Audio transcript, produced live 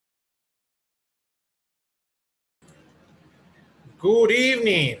Good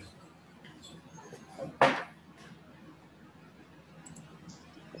evening.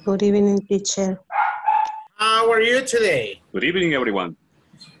 Good evening, teacher. How are you today? Good evening, everyone.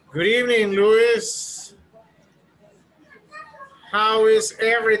 Good evening, Luis. How is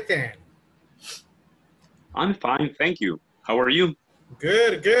everything? I'm fine, thank you. How are you?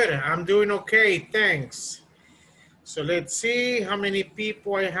 Good, good. I'm doing okay, thanks. So let's see how many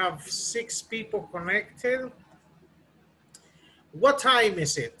people. I have 6 people connected. What time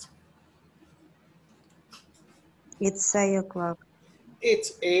is it? It's 8 o'clock.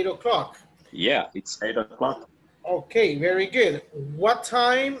 It's 8 o'clock. Yeah, it's 8 o'clock. Okay, very good. What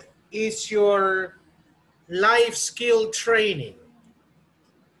time is your life skill training?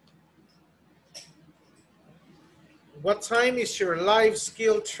 What time is your life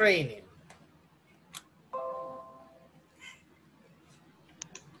skill training?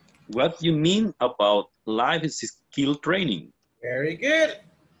 What do you mean about life skill training? Very good.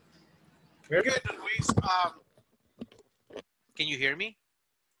 Very good, Luis. Can you hear me?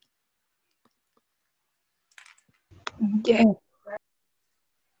 Yes.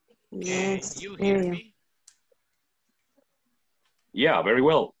 Can Yes. you hear me? Yeah, very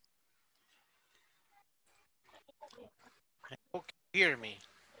well. Okay, hear me.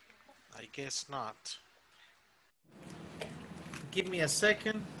 I guess not. Give me a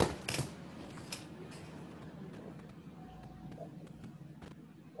second.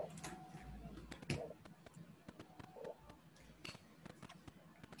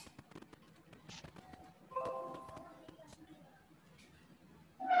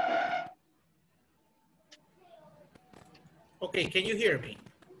 Okay, can you hear me?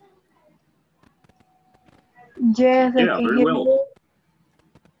 Yes, I Yeah, can very hear well. you.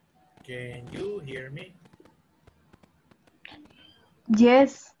 Can you hear me?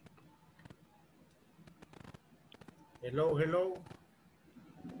 Yes. Hello, hello.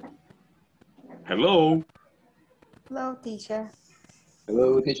 Hello. Hello, teacher.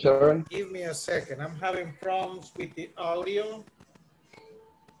 Hello, teacher. Give me a second. I'm having problems with the audio.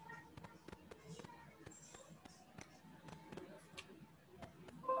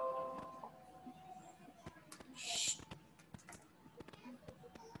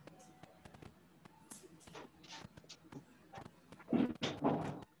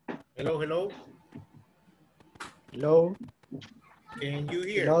 Hello, hello. Hello. Can you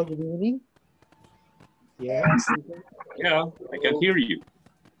hear Hello, me? good evening. Yes. Yeah, I can hear you.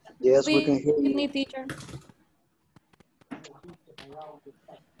 Yes, we can hear you. Me, teacher.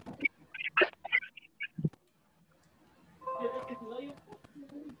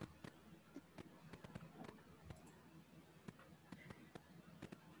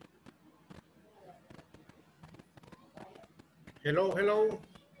 Hello, hello.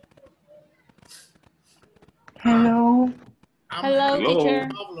 Hello. I'm Hello, having teacher.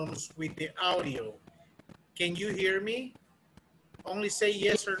 problems with the audio. Can you hear me? Only say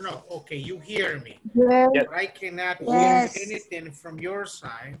yes or no. Okay, you hear me. Yes. Yes. But I cannot Yes. hear anything from your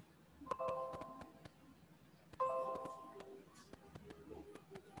side.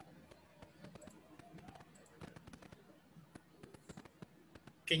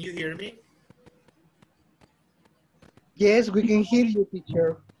 Can you hear me? Yes, we can hear you,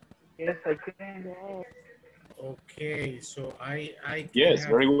 teacher. Yes, I can. Okay, so I Yes, cannot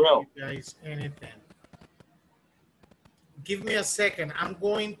very hear well. you guys anything. Give me a second. I'm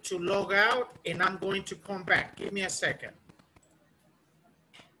going to log out and I'm going to come back. Give me a second.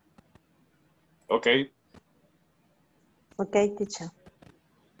 Okay. Okay, teacher.